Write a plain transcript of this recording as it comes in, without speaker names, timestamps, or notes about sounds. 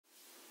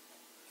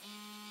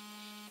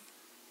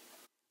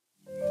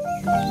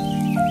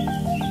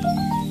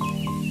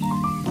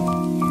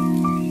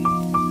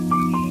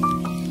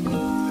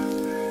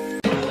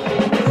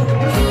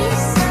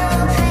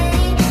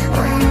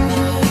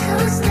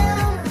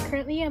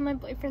my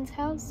boyfriend's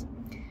house.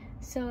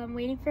 So I'm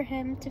waiting for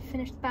him to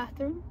finish the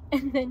bathroom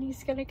and then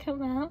he's gonna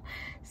come out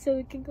so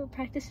we can go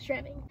practice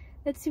driving.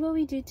 Let's see what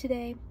we do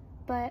today,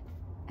 but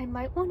I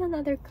might want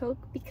another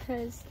Coke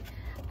because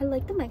I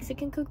like the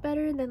Mexican Coke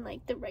better than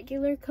like the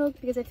regular Coke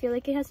because I feel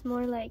like it has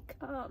more like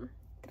the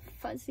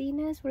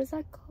fuzziness. What is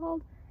that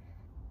called?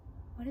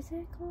 What is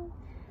it called?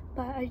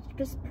 But I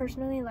just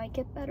personally like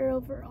it better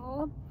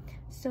overall.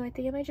 So I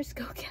think I might just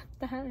go get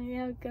that. Maybe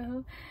I'll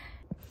go.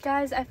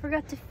 Guys, I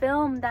forgot to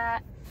film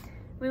that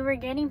we were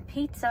getting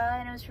pizza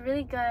and it was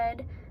really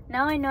good.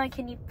 Now I know I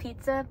can eat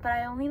pizza, but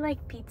I only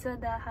like pizza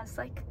that has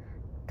like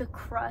the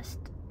crust,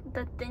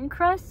 the thin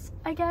crust,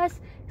 I guess,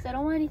 because I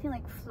don't want anything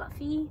like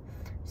fluffy.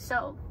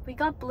 So we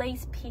got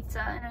Blaze pizza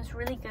and it was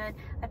really good.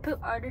 I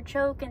put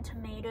artichoke and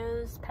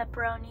tomatoes,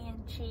 pepperoni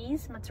and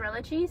cheese,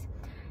 mozzarella cheese.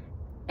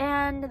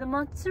 And the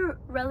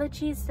mozzarella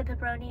cheese, the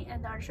pepperoni,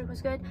 and the artichoke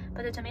was good,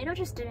 but the tomato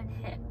just didn't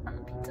hit on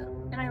the pizza.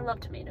 And I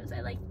love tomatoes.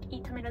 I like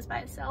eat tomatoes by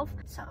itself.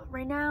 So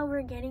right now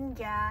we're getting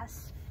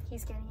gas.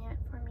 He's getting it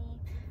for me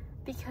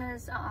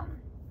because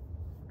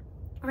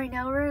right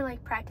now we're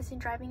like practicing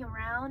driving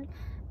around,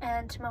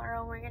 and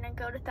tomorrow we're gonna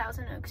go to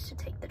Thousand Oaks to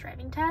take the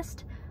driving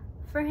test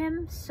for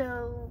him.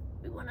 So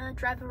we want to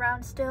drive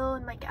around still,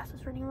 and my gas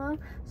was running low,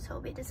 so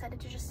we decided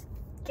to just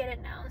get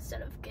it now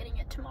instead of getting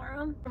it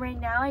tomorrow. Right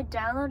now I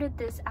downloaded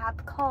this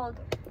app called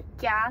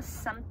Gas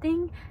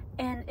Something,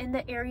 and in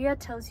the area it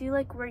tells you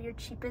like where your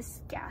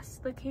cheapest gas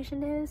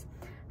location is.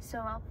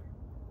 So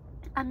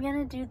I'm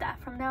gonna do that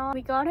from now on.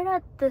 We got it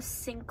at the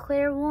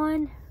Sinclair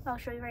one. I'll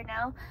show you right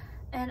now.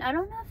 And I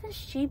don't know if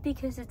it's cheap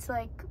because it's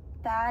like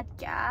bad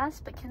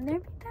gas, but can there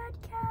be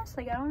bad gas?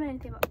 Like I don't know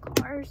anything about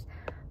cars,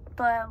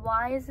 but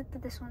why is it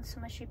that this one's so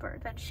much cheaper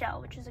than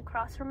Shell, which is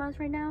across from us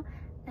right now?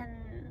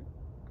 And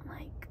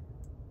like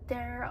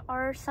there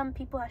are some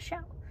people at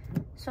Shell,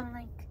 so I'm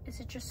like,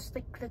 is it just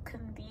like the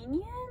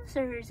convenience,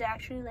 or is it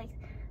actually like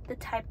the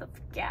type of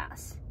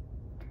gas?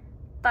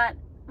 But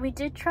we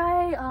did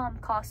try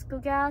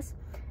Costco gas,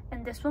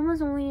 and this one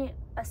was only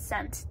a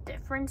cent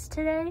difference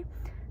today,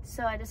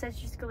 so I decided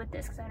to just go with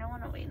this because I don't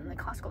want to wait in the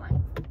Costco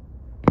line.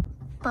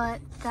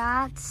 But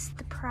that's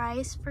the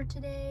price for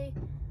today,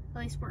 at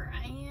least where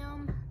I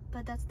am.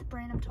 But that's the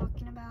brand I'm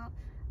talking about.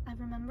 I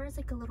remember it's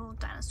like a little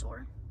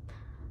dinosaur,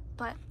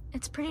 but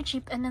it's pretty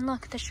cheap. And then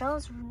look, the Shell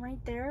is right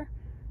there.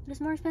 It's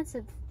more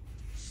expensive,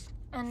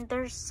 and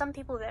there's some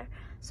people there,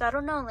 so I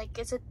don't know, like,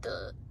 is it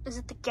the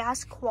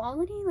gas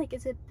quality? Like,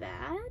 is it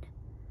bad?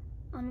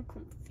 I'm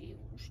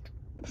confused.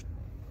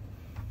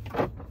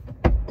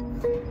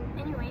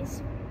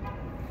 Anyways,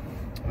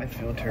 my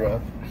filter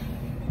up.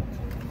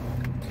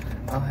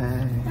 Oh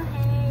hey. Oh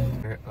hey.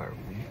 Where are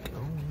we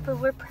going? But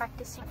we're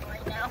practicing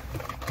right now.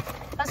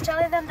 I was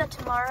telling them that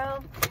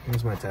tomorrow.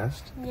 Here's my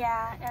test.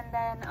 Yeah, and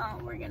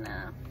then we're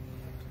gonna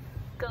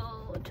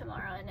go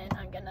tomorrow, and then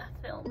I'm gonna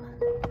film.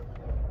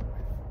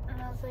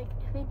 And I was like,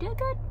 if we do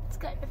good, it's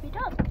good. If we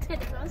don't, it's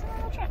good. As long as we're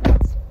on the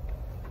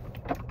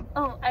track.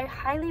 Oh, I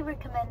highly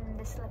recommend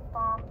this lip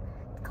balm.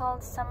 It's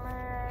called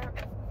Summer.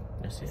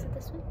 Is it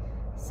this one?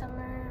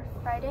 Summer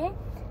Friday,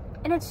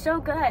 and it's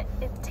so good.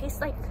 It tastes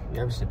like.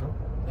 You have a sip?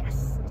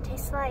 Yes, it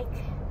tastes like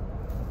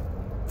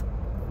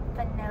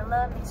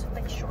vanilla mixed with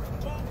like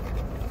shortcake.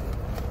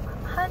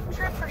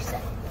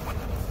 100%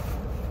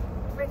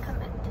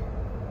 recommend.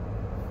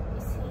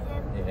 You see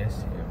him? Yeah, I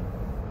see him.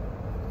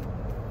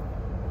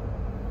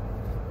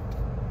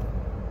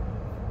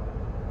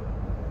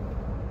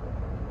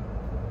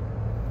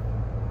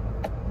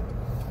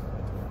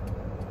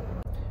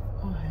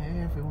 Oh, hey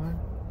everyone.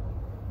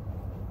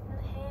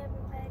 Hey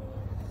everybody.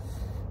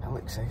 I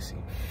look sexy.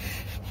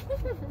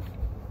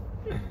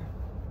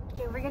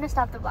 Okay, we're gonna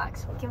stop the vlog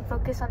so we can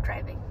focus on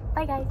driving.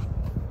 Bye guys.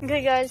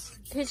 Okay guys,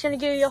 he's gonna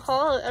give you a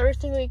haul of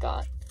everything we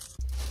got.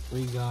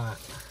 We got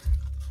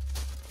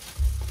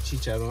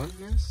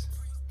chicharrones.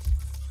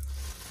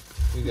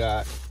 We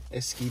got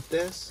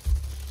esquites.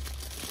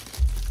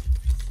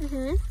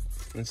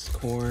 It's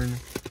corn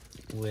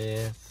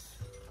with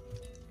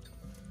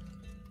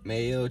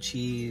mayo,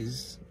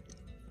 cheese,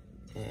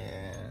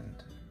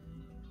 and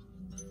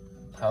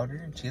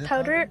powder. Chili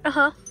Powder?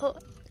 powder? Oh,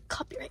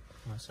 copyright.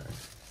 Oh, sorry.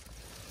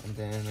 And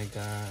then I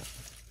got,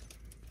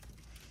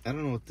 I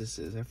don't know what this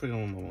is. I forgot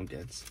what my mom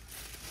gets.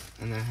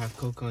 And I have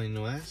coco y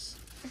nuez.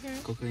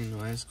 Coco y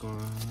nuez,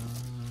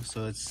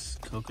 so it's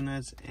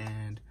coconuts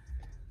and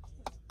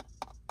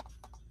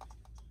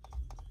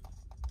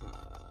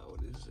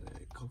what is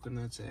it?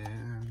 Coconuts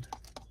and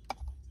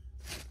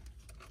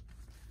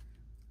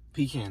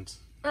pecans.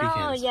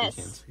 Oh yes.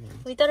 Pecans.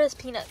 We thought it was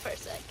peanut for a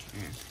sec.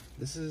 Yeah.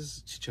 This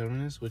is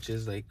chicharrones, which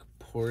is like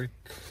pork.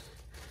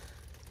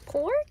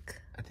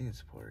 Pork? I think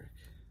it's pork.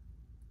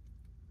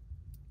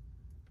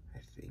 I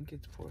think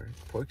it's pork.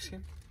 Pork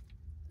skin?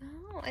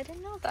 Oh, I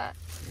didn't know that.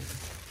 Yeah.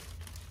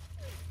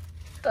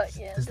 But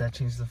yeah. Does that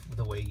change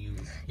the way you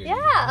hear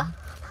Yeah.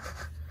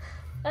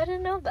 I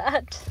didn't know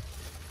that.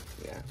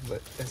 Yeah,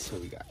 but that's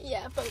what we got.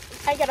 Yeah, but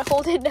I gotta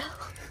hold it now.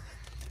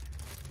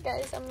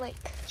 Guys, I'm like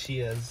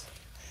Chias.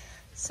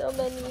 so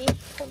many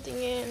holding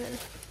in and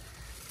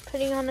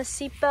Putting on a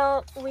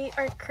seatbelt. We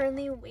are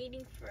currently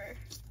waiting for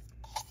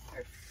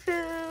our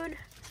food.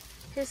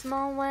 His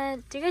mom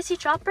went. Do you guys see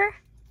Chopper?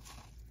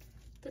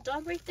 The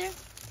dog right there?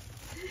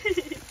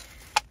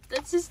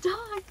 That's his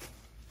dog.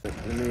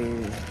 Let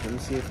me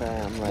see if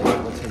I'm like,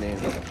 what's her name?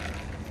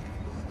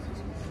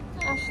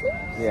 Ashley?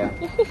 Yeah.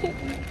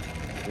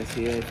 Let's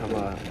see if I'm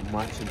a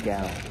macho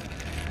gal.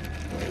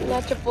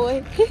 Macho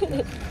boy.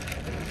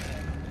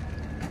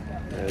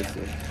 Let's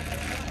see.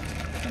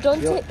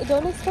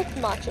 Don't expect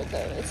matcha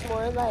though. It's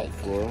more like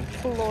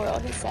floral.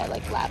 He said,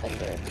 like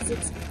lavender, because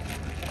it's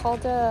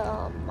called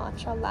a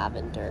matcha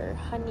lavender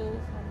honey.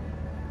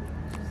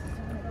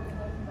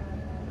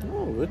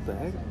 Oh, what the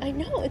heck? I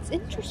know, it's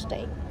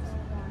interesting.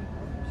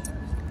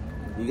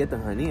 You get the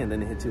honey and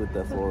then it hits you with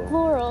the floral.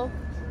 Floral.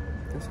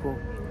 That's cool.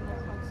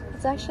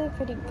 It's actually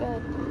pretty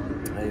good.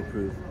 I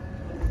approve.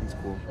 It's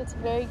cool. It's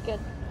very good.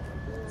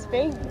 It's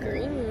very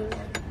green.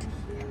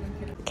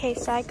 Okay,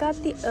 so I got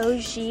the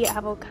OG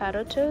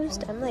avocado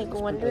toast. I'm like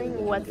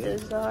wondering what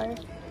those are.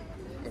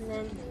 And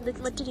then,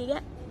 what did you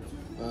get?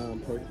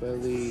 Pork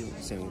belly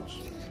sandwich.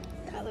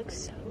 That looks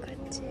so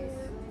good too.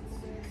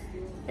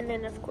 And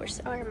then of course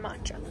our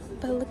matcha.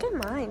 But look at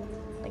mine.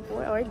 Like,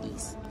 what are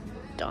these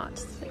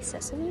dots? Like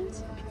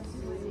sesames?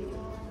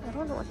 I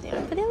don't know what they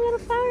are, but they have a little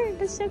flower.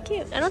 That's so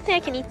cute. I don't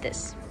think I can eat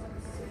this.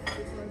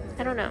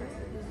 I don't know.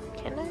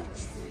 Can I?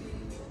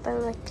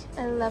 But like,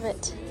 I love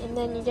it. And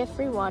then you get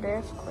free water,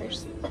 of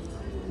course.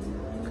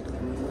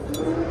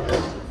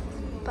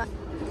 But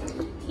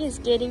he is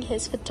getting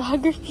his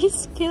photography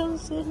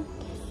skills in.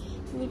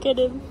 Look at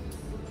him.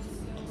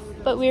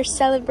 But we're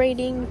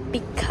celebrating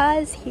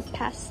because he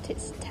passed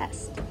his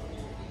test.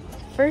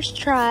 First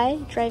try,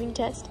 driving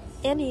test,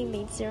 and he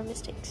made 0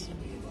 mistakes.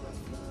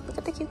 Look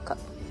at the cute cup.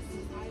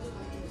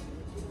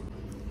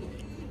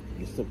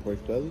 It's the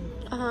pork belly?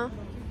 Uh-huh.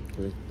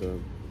 With the...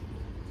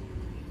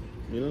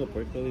 You know the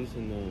pork bellies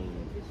in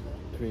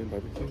the Korean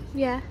barbecue?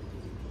 Yeah.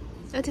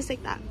 It tastes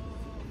like that.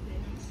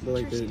 But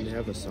like they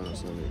have a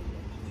sauce on it.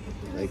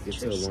 Like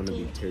it's a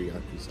wannabe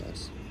teriyaki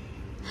sauce.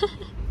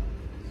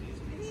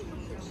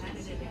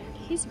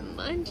 He's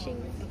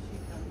munching.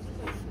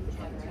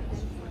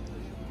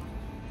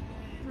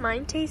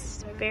 Mine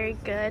tastes very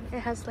good. It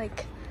has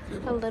like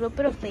a little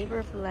bit of flavor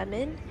of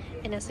lemon,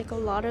 and it's like a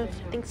lot of,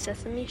 I think,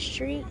 sesame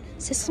street.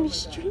 Sesame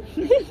street?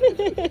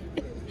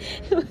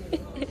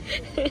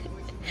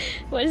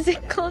 What is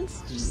it called?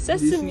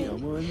 Sesame.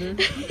 Elmo in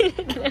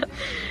there? No.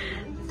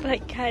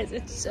 But guys,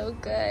 it's so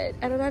good.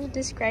 I don't know how to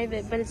describe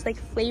it, but it's like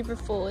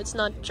flavorful. It's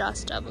not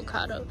just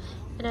avocado.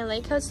 And I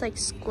like how it's like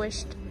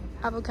squished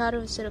avocado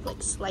instead of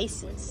like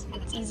slices.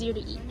 It's easier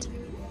to eat.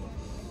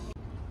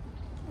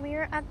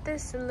 We're at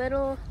this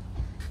little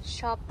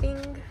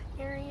shopping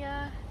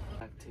area.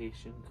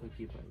 Lactation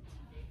cookie bites.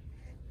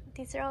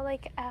 These are all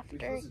like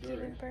after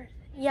giving birth.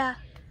 Yeah,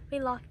 we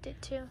locked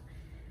it too.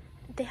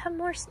 They have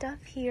more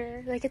stuff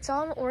here. Like, it's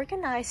all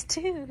organized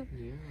too.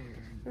 Yeah.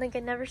 Like,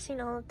 I've never seen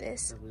all of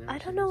this. I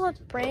don't know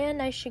what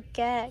brand I should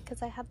get,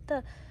 because I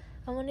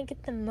want to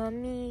get the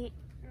Mummy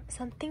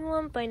something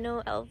one, but I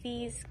know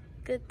LV's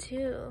good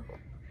too.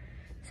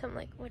 So I'm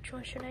like, which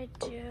one should I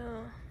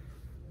do?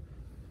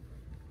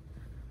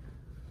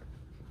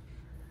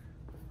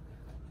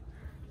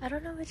 I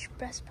don't know which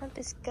breast pump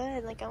is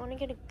good. Like, I want to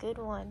get a good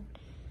one.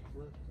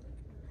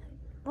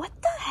 What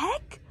the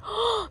heck?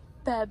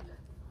 Beb.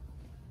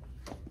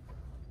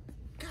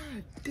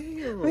 God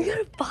damn. We're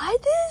gonna buy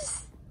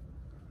this?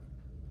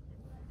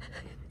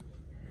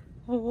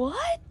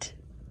 What?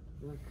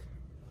 Look,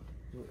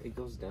 it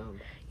goes down.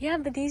 Yeah,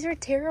 but these are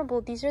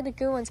terrible. These are the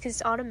good ones because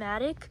it's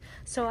automatic,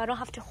 so I don't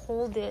have to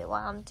hold it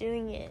while I'm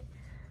doing it.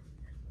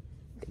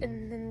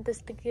 And then this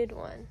is the good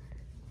one.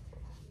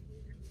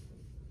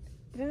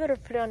 We better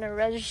put it on a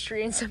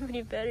registry and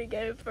somebody better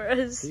get it for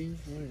us.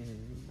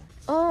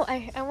 Oh,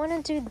 I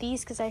want to do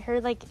these because I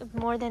heard like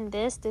more than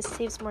this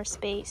saves more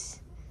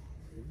space.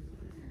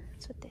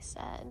 That's what they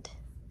said.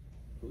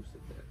 Who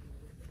said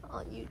that?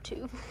 On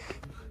YouTube.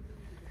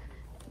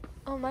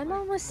 Oh, my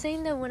mom was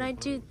saying that when I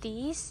do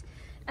these,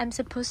 I'm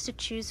supposed to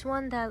choose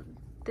one that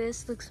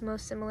this looks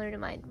most similar to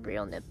my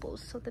real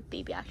nipples, so the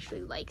baby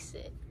actually likes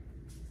it.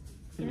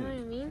 You know what I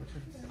mean?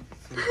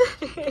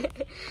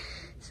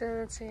 So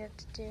that's what you have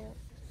to do.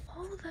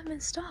 All of them in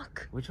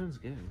stock. Which one's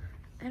good?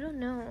 I don't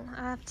know.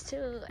 I have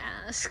to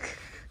ask.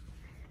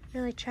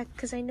 Really check,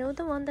 because I know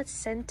the one that's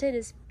scented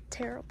is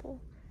terrible.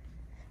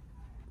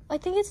 I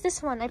think it's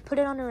this one. I put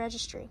it on a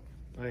registry.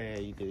 Oh yeah,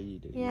 you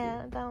did.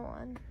 Yeah, that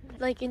one.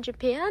 Like in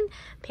Japan,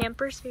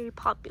 Pampers very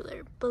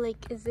popular, but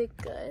like, is it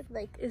good?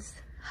 Like, is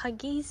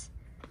Huggies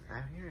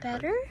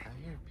better? I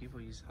hear people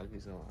use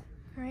Huggies a lot.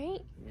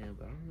 Right? Yeah,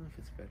 but I don't know if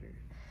it's better.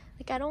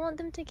 Like, I don't want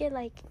them to get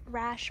like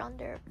rash on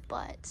their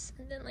butts,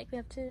 and then like we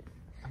have to.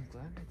 I'm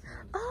glad it's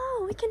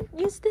Oh, we can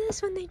use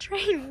this when they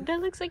train.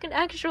 That looks like an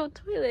actual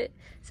toilet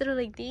instead of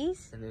like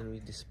these. And then we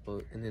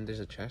dispose. And then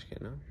there's a trash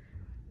can, no?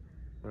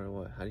 Or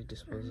what? How do you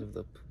dispose of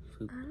the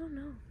poop? I don't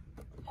know.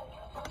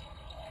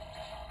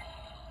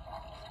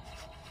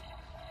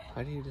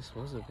 How do you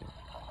dispose of it?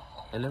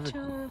 I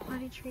never.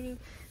 Potty training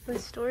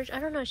with storage. I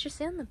don't know. It should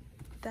say on the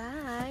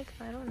bag.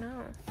 I don't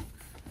know.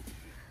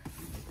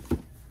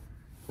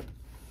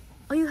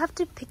 Oh, you have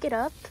to pick it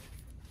up?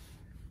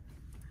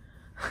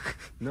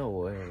 No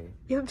way.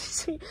 You have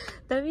to.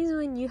 That means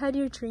when you had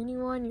your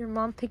training one, your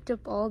mom picked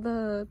up all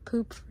the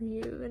poop for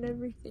you and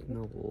everything.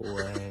 No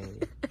way.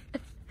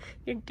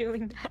 You're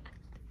doing that.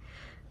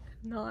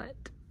 Not.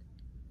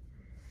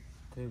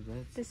 Dude,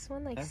 that's. This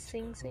one like That's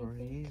sings. crazy. I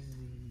think.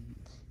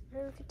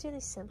 Maybe we could do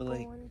these simple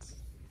like- ones.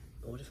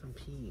 What if I'm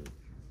peeing?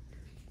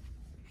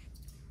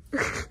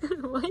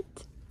 What?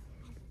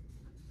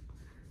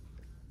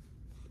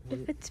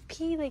 If it's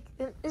pee, like,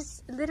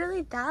 it's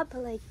literally that,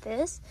 but like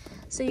this.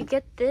 So you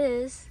get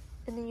this,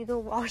 and then you go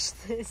wash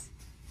this.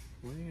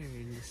 Where?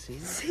 In the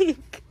sink?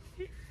 Sink.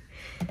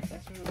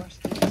 That's where I wash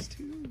things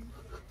too.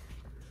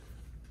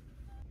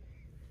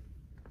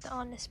 The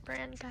Honest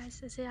brand,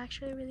 guys, is it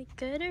actually really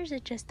good, or is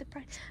it just the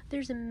price?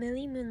 There's a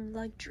Millie Moon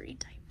luxury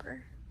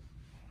diaper.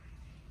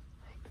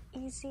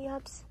 Easy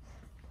ups.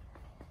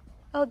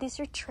 Oh, these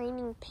are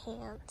training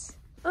pants.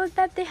 Oh,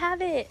 that they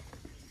have it.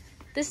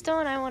 This is the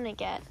one I want to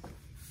get.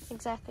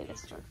 Exactly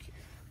this one.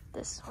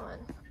 This one.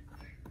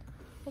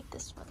 Like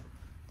this one.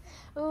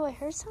 Oh, I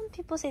heard some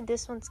people say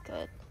this one's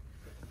good.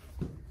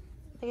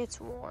 Like it's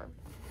warm.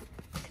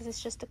 Because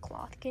it's just a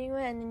cloth getting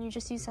wet, and then you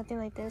just use something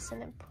like this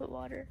and then put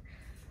water.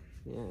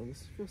 Yeah,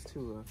 this feels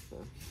too rough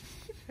though.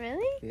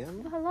 Really? Yeah.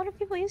 A lot of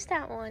people use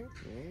that one.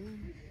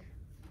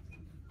 Yeah.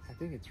 I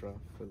think it's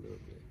rough for a little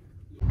bit.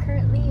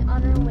 Currently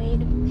on our way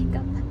to pick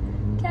up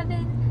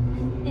Kevin,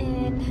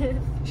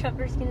 and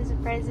Trevor's gonna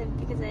surprise him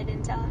because I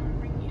didn't tell him to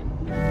bring you.